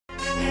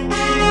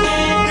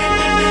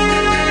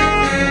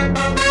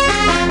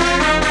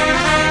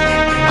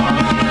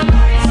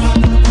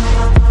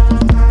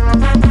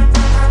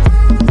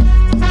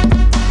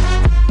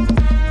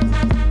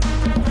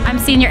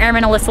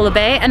Airman Elisa Labbe,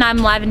 and I'm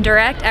live and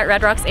direct at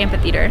Red Rocks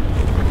Amphitheater.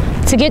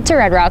 To get to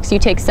Red Rocks, you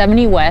take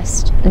 70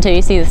 west until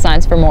you see the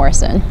signs for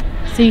Morrison.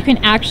 So you can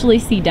actually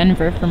see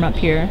Denver from up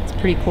here. It's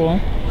pretty cool.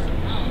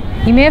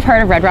 You may have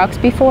heard of Red Rocks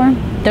before.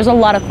 There's a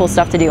lot of cool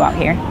stuff to do out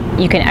here.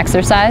 You can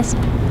exercise.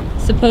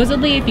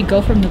 Supposedly, if you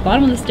go from the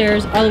bottom of the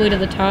stairs all the way to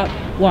the top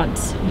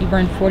once, you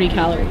burn 40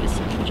 calories,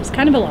 which is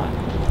kind of a lot.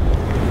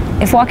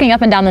 If walking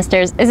up and down the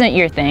stairs isn't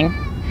your thing,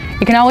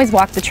 you can always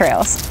walk the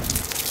trails.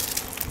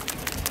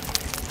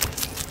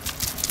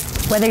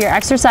 Whether you're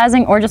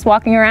exercising or just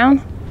walking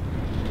around,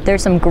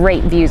 there's some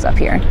great views up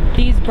here.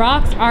 These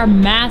rocks are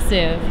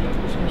massive.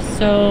 They're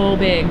so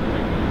big.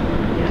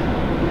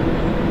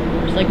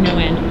 There's like no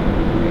end.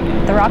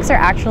 The rocks are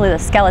actually the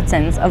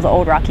skeletons of the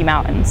old Rocky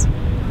Mountains.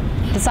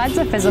 Besides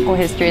the physical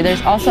history,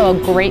 there's also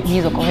a great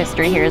musical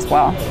history here as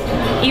well.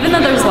 Even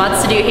though there's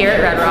lots to do here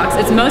at Red Rocks,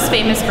 it's most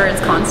famous for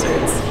its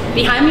concerts.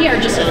 Behind me are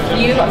just a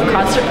few of the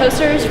concert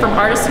posters from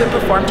artists who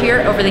have performed here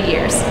over the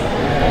years.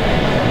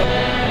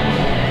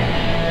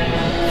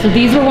 So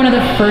these were one of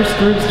the first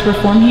groups to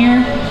perform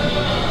here.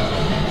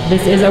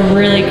 This is a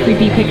really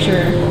creepy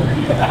picture.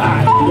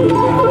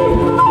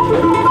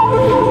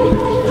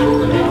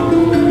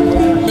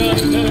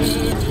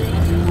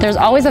 There's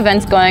always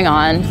events going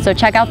on, so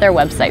check out their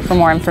website for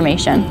more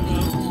information.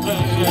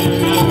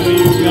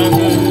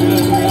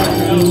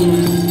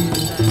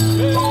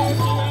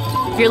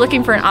 If you're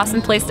looking for an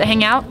awesome place to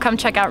hang out, come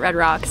check out Red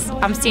Rocks.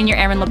 I'm Senior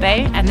Airman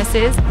Labbe, and this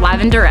is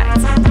Live and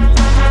Direct.